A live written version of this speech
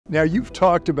Now, you've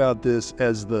talked about this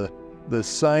as the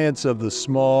science of the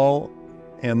small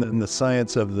and then the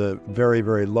science of the very,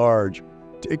 very large.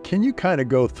 Can you kind of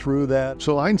go through that?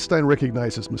 So Einstein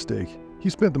recognized his mistake. He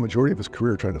spent the majority of his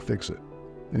career trying to fix it,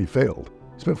 and he failed.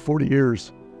 He spent 40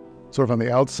 years sort of on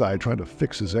the outside trying to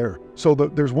fix his error. So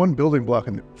there's one building block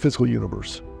in the physical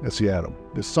universe. That's the atom.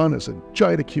 The sun is a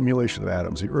giant accumulation of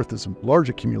atoms. The earth is a large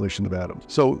accumulation of atoms.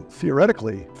 So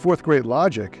theoretically, fourth grade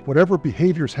logic, whatever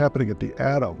behavior is happening at the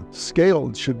atom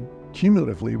scale should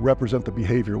cumulatively represent the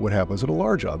behavior of what happens at a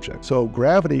large object. So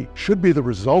gravity should be the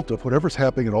result of whatever's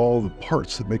happening in all the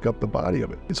parts that make up the body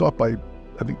of it. It's off by,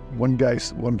 I think one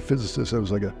physicist said it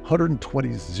was like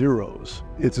 120 zeros.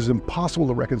 It's as impossible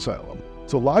to reconcile them.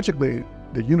 So logically,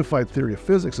 the unified theory of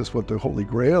physics is what the holy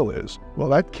grail is. Well,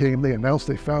 that came, they announced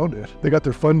they found it. They got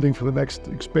their funding for the next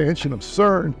expansion of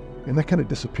CERN, and that kind of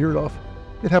disappeared off.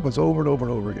 It happens over and over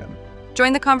and over again.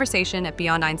 Join the conversation at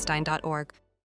beyondeinstein.org.